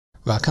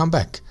Welcome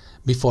back!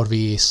 Before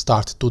we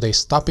start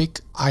today's topic,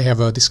 I have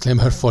a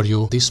disclaimer for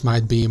you. This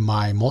might be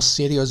my most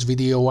serious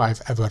video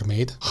I've ever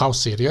made. How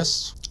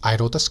serious? I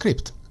wrote a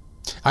script.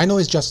 I know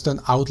it's just an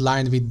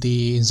outline with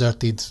the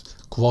inserted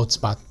quotes,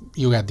 but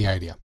you get the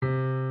idea.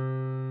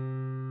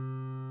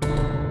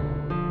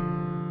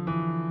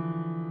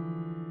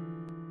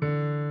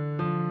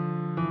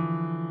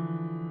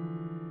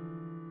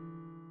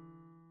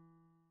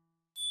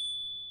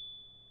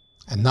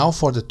 And now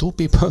for the two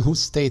people who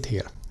stayed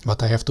here.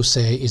 What I have to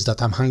say is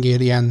that I'm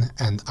Hungarian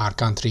and our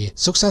country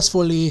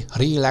successfully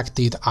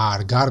re-elected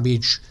our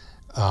garbage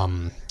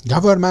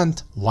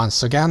government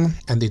once again,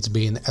 and it's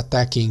been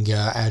attacking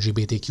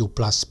LGBTQ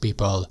plus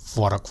people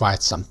for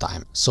quite some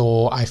time.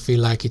 So I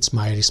feel like it's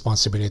my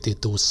responsibility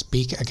to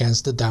speak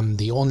against them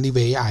the only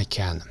way I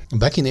can.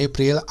 Back in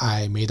April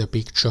I made a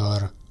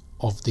picture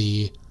of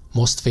the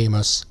most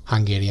famous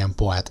Hungarian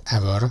poet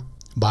ever,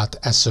 but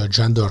as a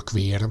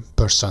genderqueer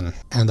person,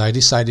 and I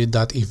decided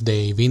that if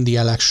they win the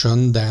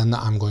election, then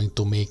I'm going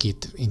to make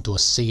it into a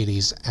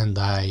series and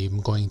I'm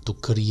going to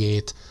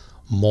create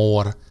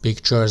more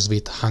pictures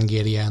with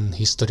Hungarian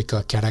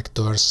historical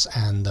characters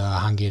and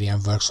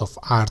Hungarian works of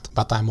art,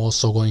 but I'm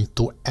also going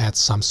to add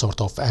some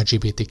sort of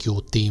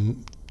LGBTQ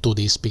theme to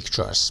these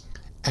pictures.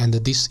 And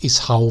this is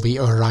how we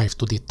arrive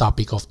to the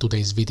topic of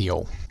today's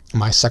video.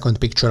 My second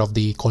picture of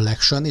the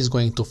collection is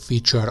going to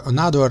feature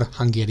another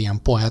Hungarian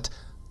poet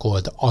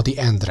called Ady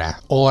Endre,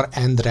 or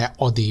Endre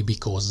Ady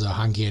because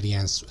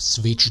Hungarians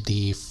switch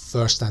the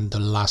first and the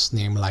last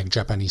name like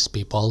Japanese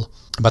people,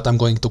 but I'm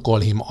going to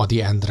call him Ady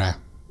Endre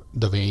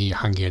the way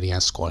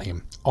Hungarians call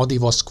him. Ady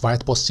was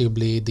quite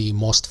possibly the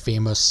most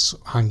famous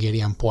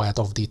Hungarian poet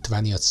of the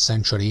 20th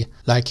century,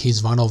 like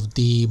he's one of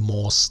the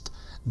most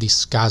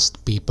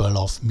discussed people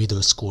of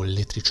middle school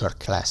literature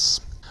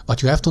class.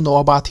 What you have to know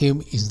about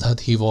him is that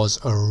he was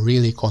a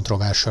really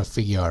controversial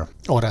figure,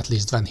 or at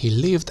least when he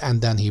lived,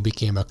 and then he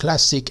became a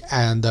classic,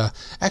 and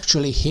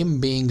actually him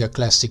being a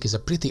classic is a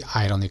pretty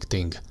ironic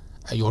thing.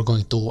 You're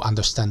going to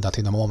understand that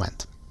in a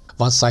moment.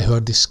 Once I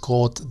heard this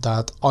quote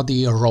that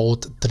Ady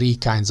wrote 3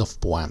 kinds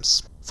of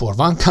poems. For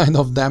one kind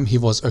of them he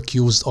was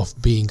accused of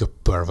being a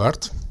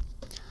pervert.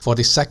 For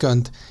the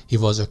second he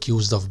was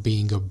accused of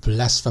being a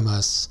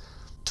blasphemous,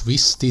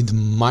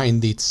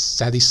 twisted-minded,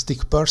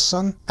 sadistic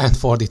person, and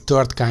for the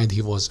third kind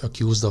he was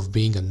accused of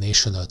being a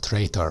national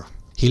traitor.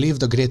 He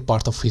lived a great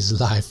part of his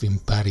life in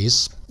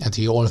Paris, and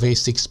he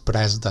always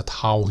expressed that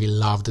how he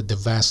loved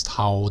the West,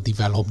 how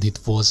developed it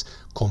was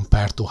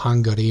compared to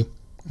Hungary.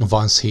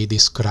 Once he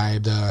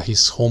described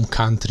his home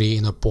country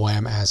in a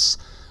poem as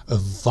a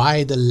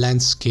wide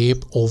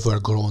landscape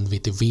overgrown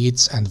with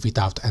weeds and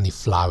without any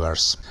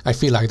flowers. I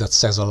feel like that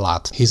says a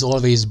lot. He's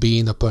always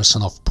been a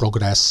person of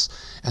progress,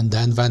 and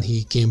then when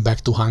he came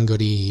back to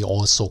Hungary he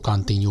also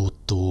continued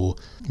to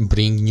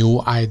bring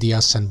new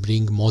ideas and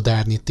bring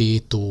modernity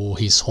to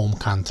his home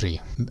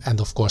country. And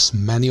of course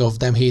many of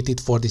them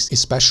hated for this,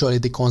 especially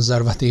the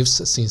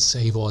conservatives, since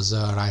he was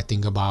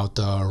writing about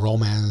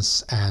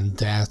romance and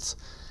death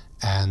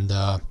and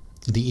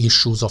the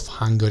issues of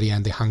Hungary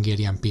and the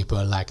Hungarian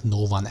people like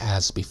no one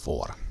else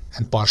before.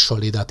 And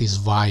partially that is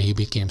why he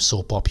became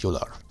so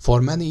popular.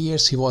 For many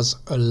years he was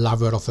a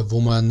lover of a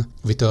woman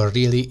with a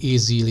really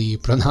easily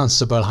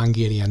pronounceable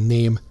Hungarian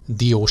name,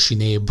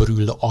 Diósné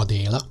Brühl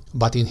Adél,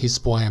 but in his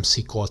poems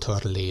he called her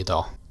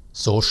Léda.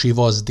 So she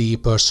was the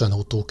person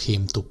who took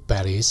him to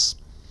Paris,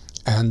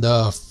 and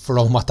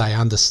from what I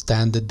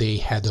understand they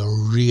had a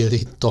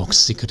really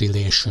toxic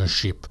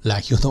relationship.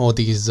 Like, you know,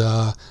 these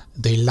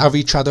they love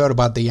each other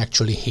but they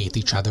actually hate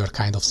each other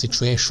kind of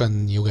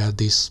situation. You get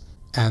this.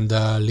 And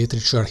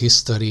literature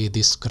history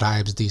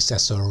describes this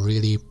as a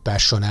really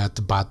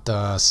passionate but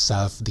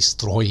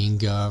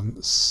self-destroying,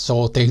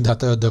 so take that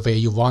the way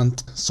you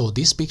want. So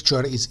this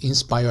picture is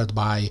inspired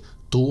by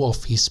 2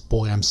 of his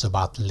poems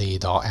about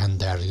Léda and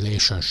their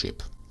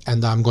relationship.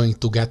 And I'm going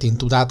to get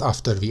into that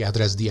after we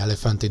address the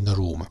elephant in the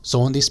room. So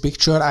on this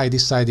picture I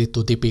decided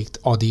to depict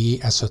Ady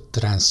as a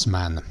trans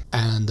man.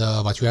 And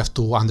what you have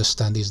to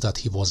understand is that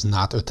he was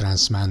not a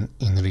trans man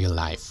in real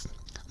life.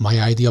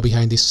 My idea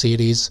behind this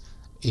series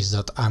is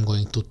that I'm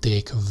going to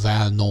take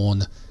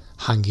well-known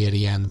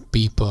Hungarian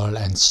people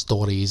and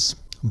stories,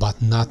 but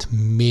not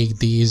make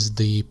these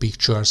the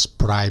picture's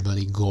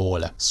primary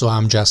goal. So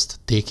I'm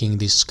just taking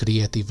this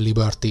creative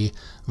liberty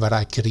where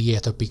I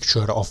create a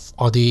picture of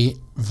Ady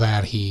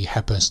where he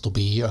happens to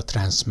be a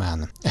trans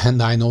man.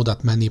 And I know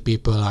that many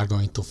people are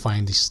going to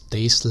find this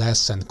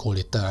tasteless and call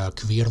it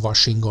queer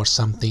washing or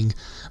something,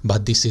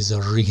 but this is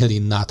really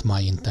not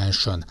my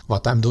intention.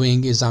 What I'm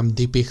doing is I'm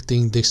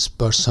depicting this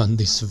person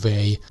this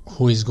way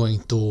who is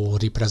going to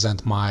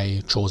represent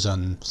my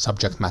chosen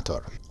subject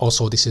matter.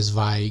 Also, this is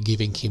why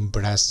giving him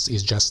breasts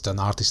is just an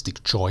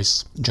artistic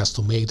choice, just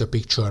to make the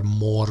picture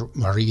more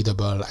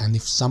readable, and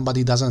if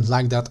somebody doesn't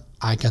like that,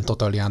 I can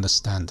totally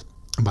understand.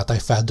 But I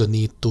felt the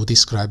need to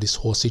describe this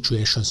whole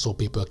situation so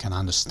people can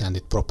understand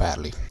it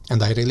properly.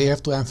 And I really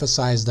have to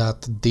emphasize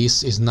that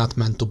this is not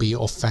meant to be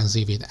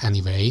offensive in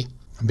any way.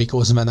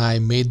 because when I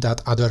made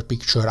that other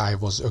picture I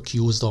was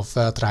accused of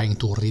trying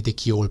to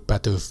ridicule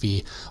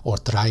Petőfi, or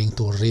trying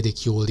to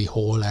ridicule the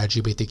whole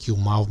LGBTQ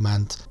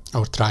movement,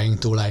 or trying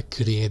to like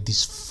create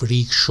this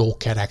freak show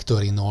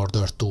character in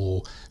order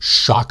to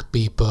shock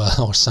people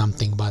or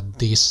something, but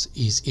this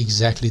is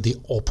exactly the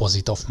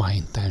opposite of my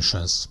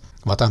intentions.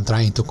 What I'm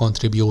trying to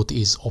contribute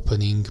is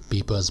opening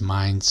people's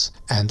minds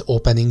and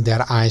opening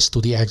their eyes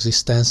to the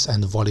existence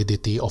and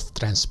validity of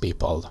trans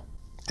people.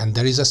 And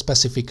there is a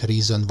specific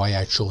reason why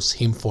I chose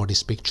him for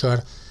this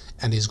picture,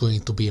 and it's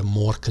going to be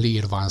more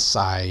clear once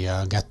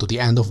I get to the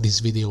end of this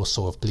video,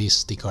 so please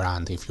stick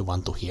around if you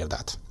want to hear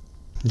that.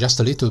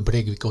 Just a little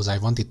break because I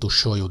wanted to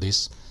show you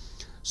this.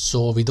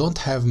 So we don't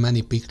have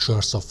many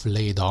pictures of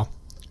Leda,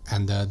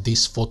 and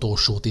this photo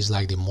shoot is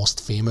like the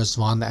most famous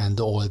one, and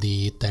all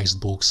the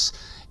textbooks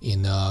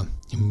in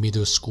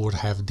middle school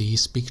have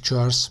these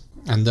pictures.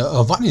 And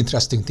one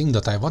interesting thing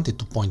that I wanted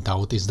to point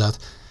out is that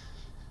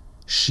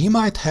she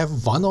might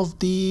have one of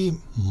the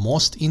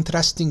most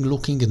interesting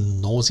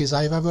looking noses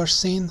I've ever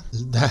seen.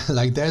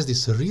 Like there's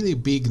this really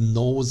big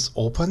nose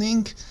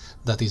opening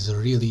that is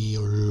really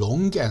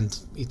long, and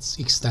it's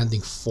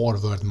extending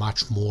forward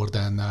much more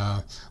than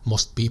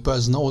most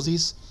people's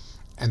noses.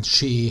 And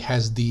she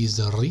has these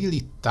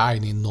really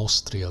tiny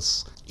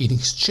nostrils in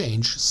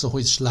exchange, so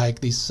it's like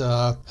this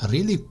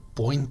really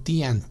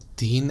pointy and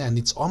thin, and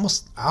it's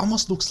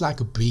almost looks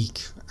like a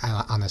beak.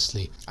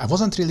 Honestly, I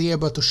wasn't really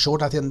able to show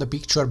that in the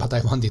picture, but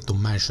I wanted to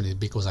mention it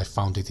because I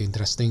found it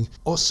interesting.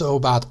 Also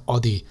about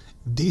Ady,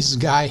 this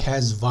guy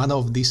has one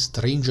of the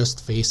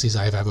strangest faces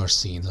I've ever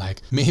seen.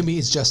 Like, maybe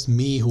it's just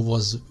me who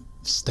was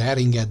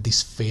staring at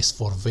this face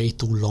for way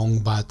too long,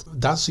 but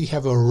does he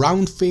have a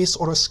round face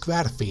or a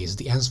square face?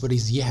 The answer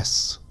is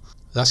yes.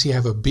 Does he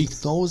have a big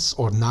nose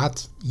or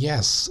not?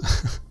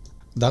 Yes.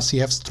 Does he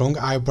have strong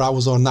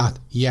eyebrows or not?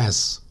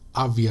 Yes,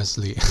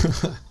 obviously.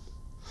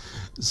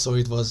 So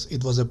it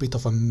was a bit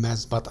of a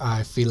mess, but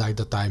I feel like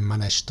that I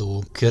managed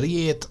to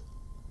create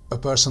a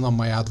person on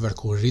my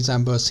artwork who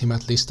resembles him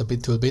at least a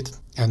little bit,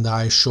 and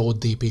I showed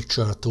the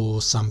picture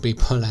to some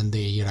people and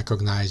they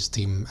recognized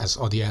him as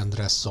Ady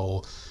Endre,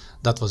 so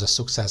that was a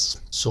success.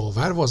 So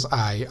where was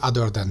I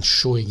other than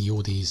showing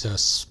you these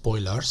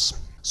spoilers?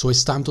 So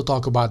it's time to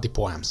talk about the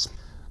poems.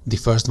 The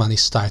first one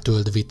is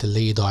titled With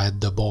Leda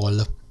at the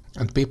Ball,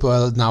 and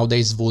people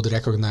nowadays would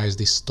recognize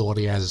this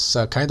story as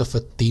kind of a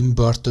Tim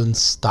Burton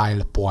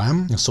style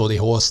poem. So the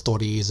whole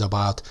story is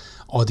about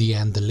Ady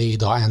and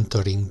Leda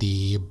entering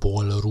the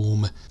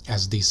ballroom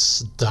as this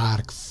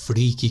dark,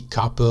 freaky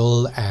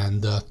couple,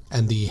 and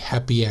the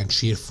happy and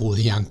cheerful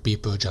young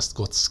people just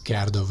got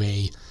scared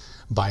away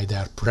by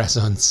their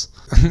presence.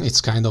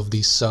 It's kind of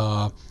this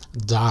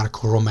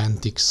dark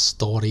romantic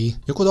story.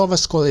 You could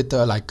always call it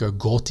like a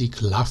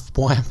gothic love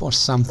poem or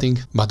something,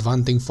 but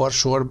one thing for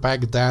sure,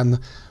 back then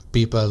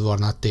people were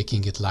not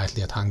taking it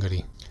lightly at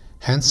Hungary.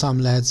 Handsome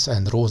lads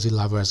and rosy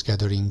lovers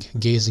gathering,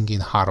 gazing in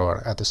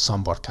horror at the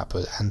somber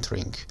couple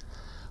entering.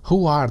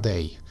 Who are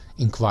they?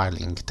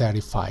 Inquiring,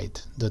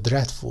 terrified, the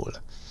dreadful.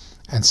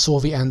 And so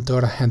we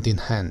enter hand in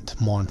hand,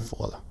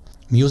 mournful.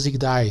 Music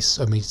dies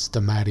amidst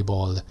the merry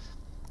ball.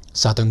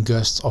 Sudden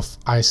gusts of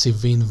icy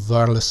wind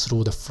whirl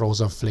through the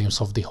frozen flames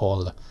of the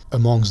hall,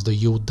 amongst the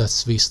youth that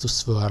swish to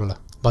swirl.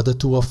 But the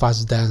two of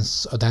us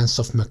dance a dance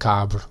of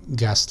macabre,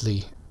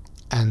 ghastly,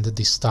 and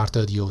the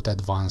startled youth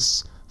at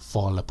once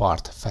fall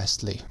apart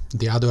fastly.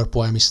 The other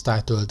poem is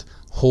titled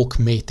Hawk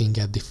Mating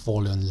at the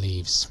Fallen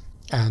Leaves.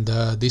 And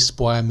this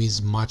poem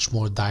is much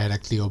more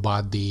directly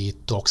about the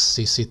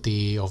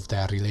toxicity of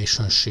their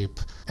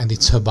relationship, and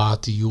it's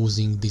about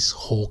using this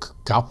hawk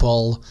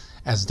couple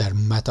as their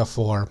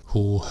metaphor,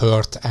 who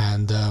hurt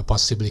and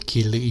possibly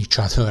kill each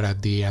other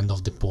at the end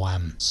of the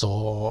poem.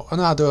 So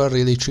another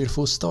really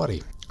cheerful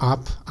story.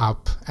 Up,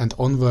 up, and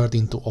onward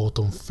into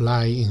autumn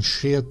fly in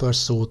shrill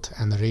pursuit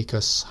and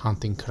raucous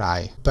hunting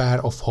cry,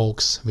 pair of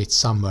hawks with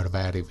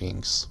summer-weary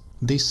wings.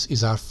 This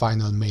is our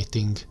final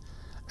mating,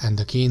 and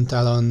the keen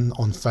talon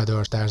on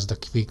feather tears the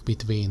quick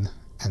between,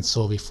 and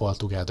so we fall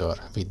together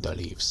with the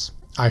leaves.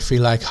 I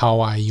feel like how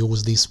I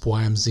use these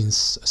poems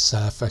is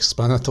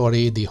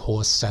self-explanatory. The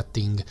whole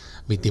setting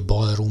with the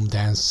ballroom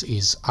dance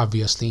is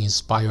obviously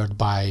inspired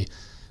by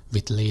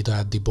With Leda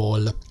at the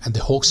Ball, and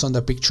the hawks on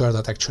the picture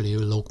that actually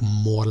look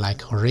more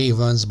like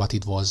ravens, but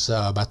it was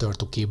better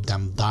to keep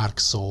them dark,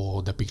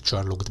 so the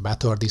picture looked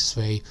better this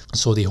way.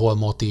 So the whole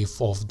motif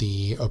of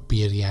the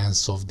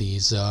appearance of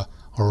these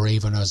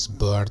ravenous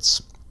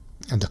birds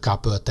and the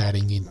couple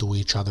tearing into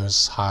each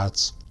other's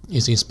hearts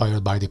is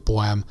inspired by the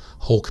poem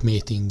Hawk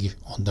Mating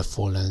on the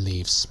Fallen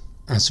Leaves.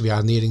 As we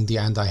are nearing the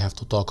end, I have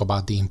to talk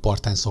about the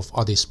importance of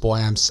Ady's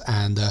poems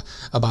and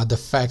about the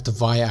fact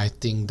why I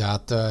think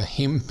that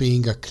him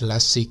being a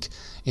classic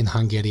in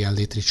Hungarian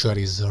literature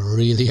is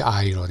really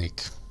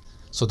ironic.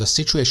 So the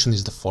situation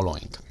is the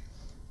following.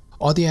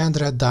 Ady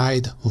Endre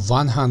died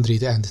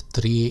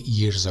 103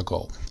 years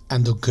ago,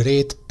 and a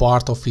great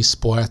part of his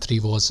poetry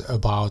was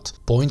about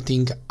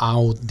pointing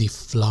out the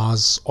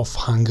flaws of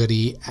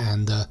Hungary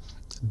and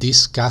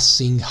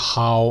discussing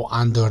how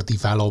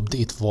underdeveloped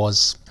it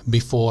was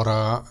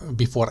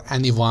before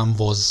anyone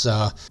was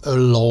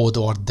allowed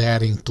or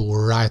daring to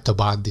write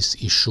about this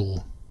issue.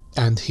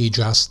 And he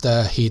just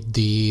hit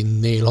the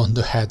nail on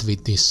the head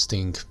with this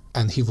thing.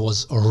 And he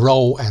was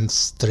raw and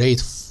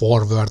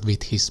straightforward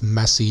with his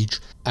message.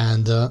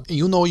 And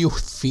you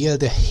feel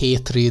the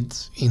hatred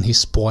in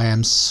his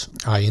poems.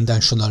 I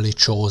intentionally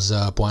chose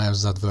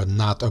poems that were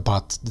not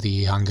about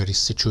the Hungary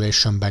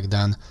situation back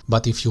then.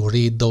 But if you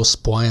read those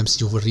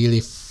poems, you really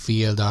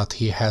feel that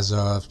he has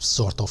a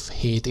sort of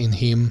hate in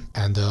him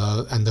and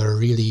a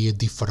really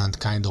different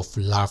kind of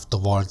love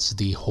towards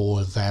the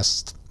whole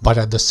West. But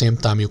at the same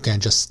time, you can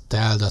just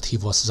tell that he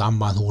was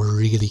someone who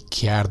really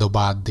cared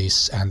about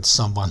this and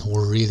someone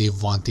who really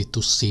wanted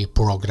to see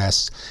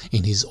progress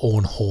in his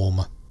own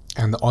home.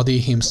 And Ady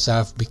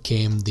himself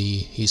became the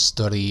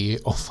history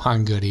of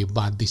Hungary,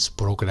 but this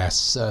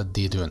progress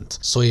didn't.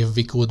 So if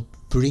we could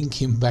bring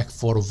him back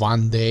for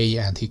one day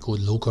and he could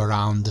look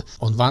around,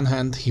 on one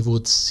hand he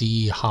would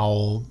see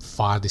how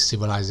far the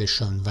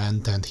civilization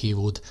went and he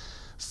would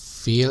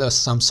feel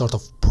some sort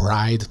of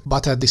pride,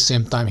 but at the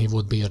same time he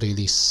would be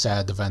really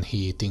sad when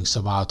he thinks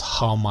about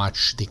how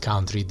much the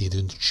country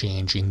didn't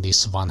change in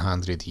these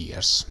 100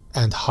 years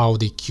and how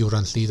the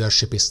current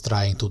leadership is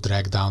trying to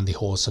drag down the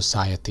whole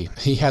society.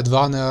 He had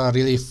one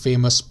really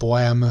famous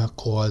poem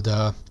called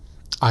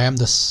I am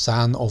the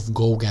son of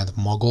Gog and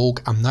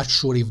Magog. I'm not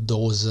sure if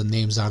those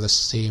names are the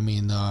same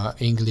in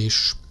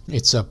English.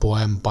 It's a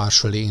poem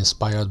partially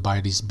inspired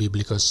by this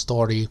biblical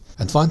story.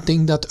 And one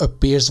thing that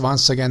appears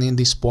once again in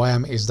this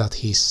poem is that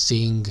he's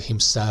seeing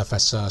himself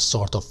as a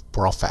sort of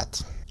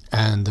prophet.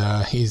 And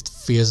he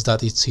feels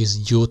that it's his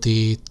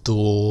duty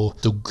to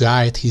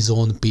guide his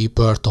own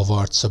people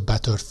towards a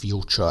better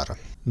future.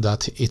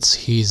 That it's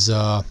his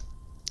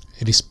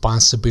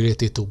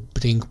responsibility to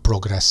bring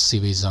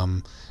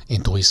progressivism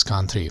into his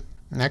country.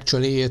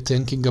 Actually,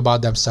 thinking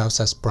about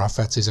themselves as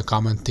prophets is a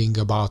common thing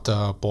about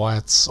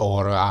poets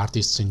or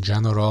artists in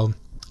general,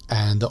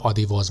 and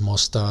Ady was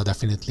most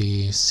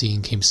definitely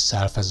seeing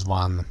himself as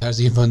one.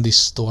 There's even this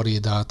story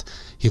that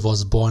he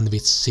was born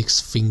with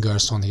 6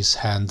 fingers on his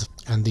hand,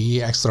 and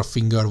the extra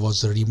finger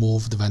was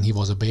removed when he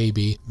was a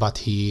baby, but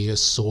he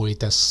saw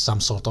it as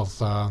some sort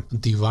of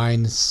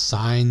divine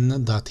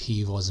sign that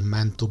he was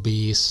meant to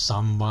be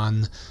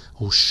someone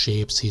who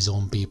shapes his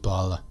own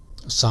people.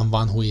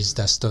 Someone who is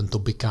destined to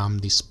become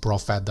this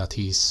prophet that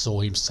he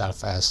saw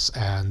himself as,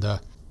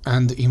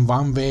 and in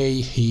one way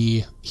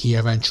he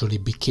eventually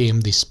became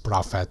this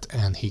prophet,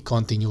 and he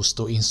continues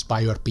to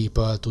inspire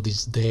people to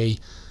this day,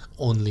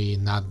 only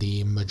not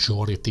the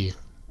majority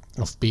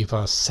of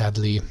people,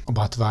 sadly.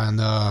 But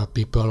when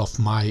people of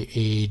my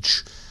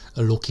age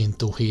look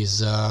into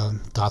his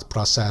thought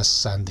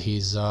process and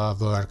his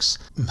works,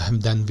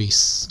 then we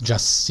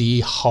just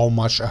see how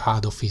much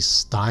ahead of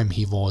his time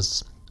he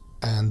was.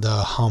 And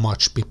how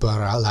much people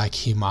like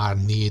him are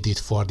needed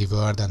for the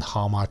world, and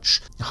how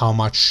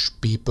much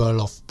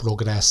people of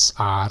progress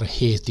are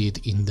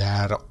hated in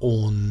their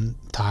own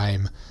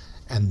time,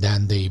 and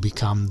then they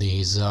become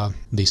these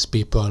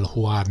people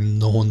who are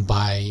known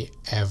by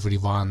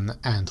everyone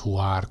and who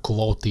are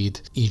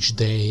quoted each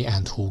day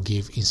and who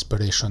give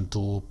inspiration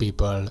to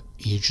people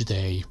each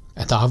day.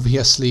 And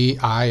obviously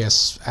I,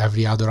 as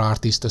every other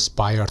artist,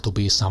 aspire to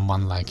be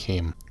someone like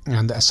him.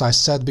 And as I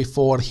said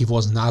before, he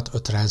was not a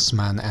trans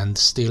man, and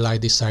still I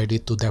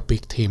decided to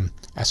depict him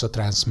as a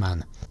trans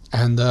man.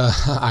 And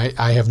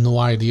I have no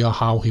idea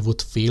how he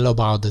would feel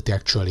about it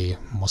actually.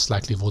 Most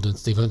likely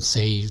wouldn't even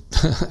say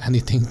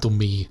anything to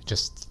me,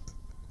 just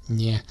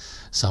yeah,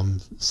 some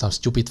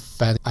stupid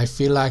fan. I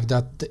feel like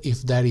that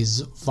if there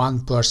is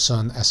one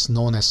person as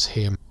known as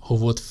him who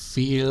would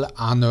feel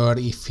honored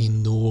if he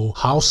knew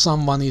how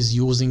someone is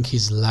using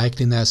his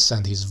likeness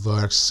and his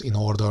works in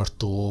order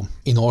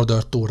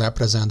to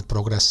represent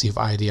progressive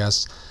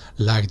ideas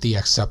like the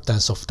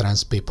acceptance of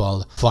trans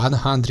people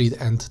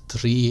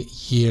 103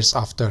 years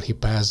after he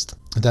passed,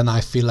 then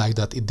I feel like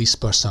that this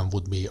person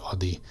would be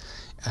Ady.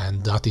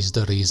 And that is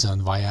the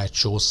reason why I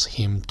chose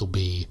him to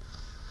be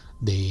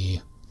the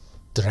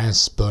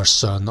trans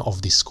person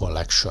of this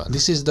collection.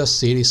 This is the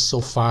series so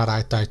far.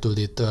 I titled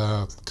it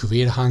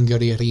Queer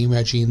Hungary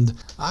Reimagined.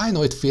 I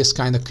know it feels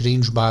kind of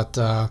cringe, but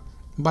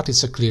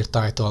it's a clear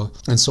title,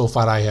 and so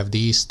far I have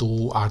these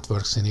 2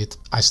 artworks in it.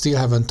 I still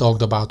haven't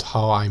talked about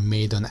how I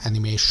made an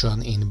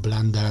animation in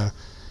Blender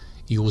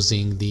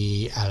using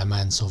the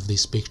elements of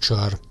this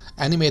picture.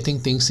 Animating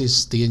things is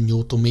still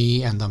new to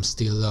me, and I'm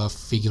still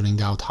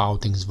figuring out how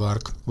things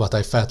work, but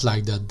I felt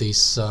like that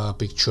this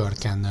picture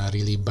can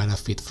really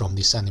benefit from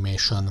this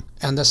animation.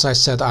 And as I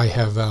said, I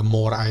have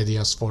more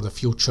ideas for the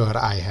future.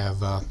 I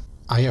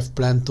have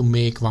planned to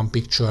make one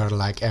picture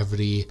like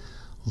every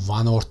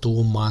 1 or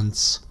 2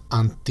 months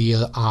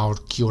until our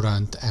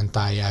current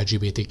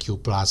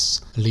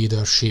anti-LGBTQ+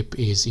 leadership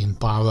is in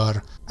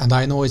power. And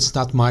I know it's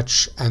not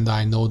much, and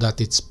I know that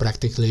it's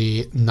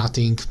practically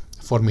nothing.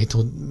 for me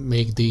to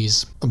make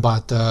these,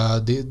 but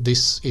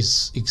this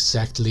is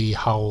exactly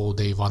how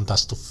they want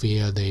us to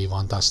feel. They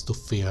want us to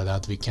feel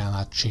that we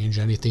cannot change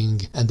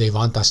anything, and they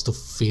want us to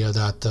feel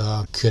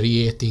that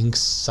creating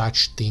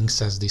such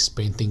things as this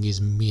painting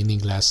is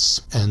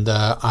meaningless. And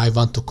I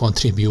want to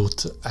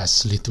contribute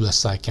as little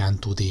as I can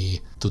to the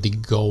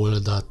goal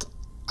that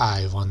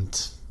I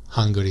want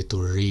Hungary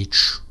to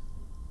reach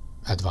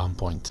at one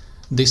point.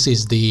 This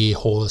is the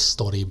whole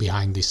story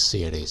behind this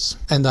series.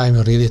 And I'm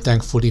really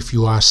thankful if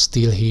you are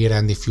still here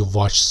and if you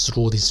watched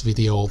through this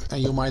video.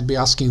 And you might be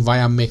asking why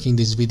I'm making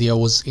these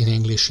videos in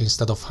English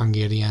instead of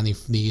Hungarian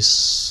if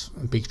these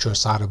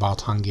pictures are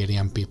about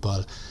Hungarian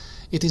people.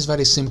 It is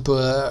very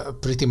simple.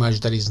 Pretty much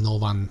there is no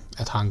one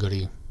at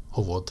Hungary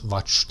who would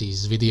watch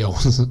these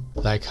videos.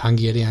 Like,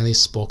 Hungarian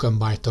is spoken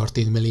by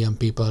 13 million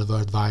people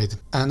worldwide,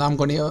 and I'm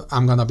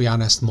gonna be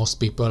honest, most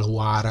people who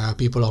are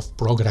people of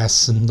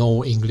progress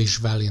know English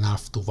well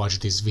enough to watch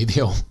this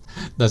video.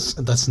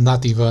 That's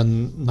not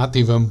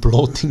even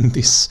bloating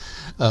this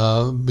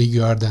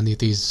bigger than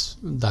it is.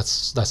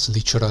 That's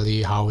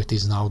literally how it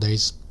is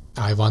nowadays.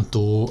 I want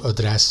to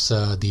address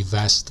the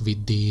West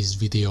with these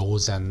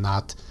videos and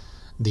not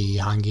the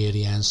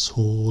Hungarians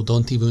who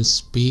don't even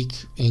speak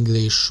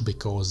English,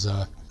 because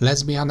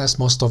let's be honest,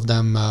 most of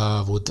them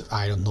would,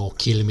 I don't know,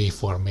 kill me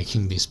for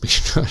making these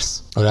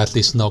pictures, or at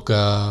least knock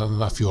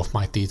a few of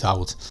my teeth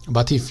out.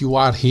 But if you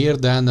are here,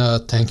 then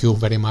thank you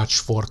very much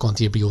for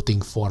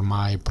contributing for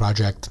my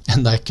project,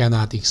 and I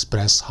cannot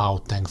express how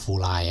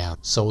thankful I am.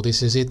 So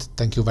this is it.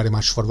 Thank you very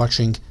much for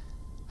watching.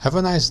 Have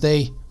a nice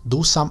day.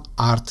 Do some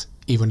art,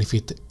 even if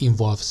it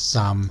involves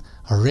some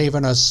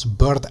ravenous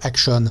bird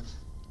action,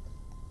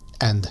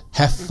 and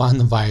have fun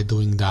while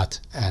doing that,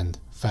 and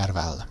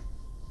farewell.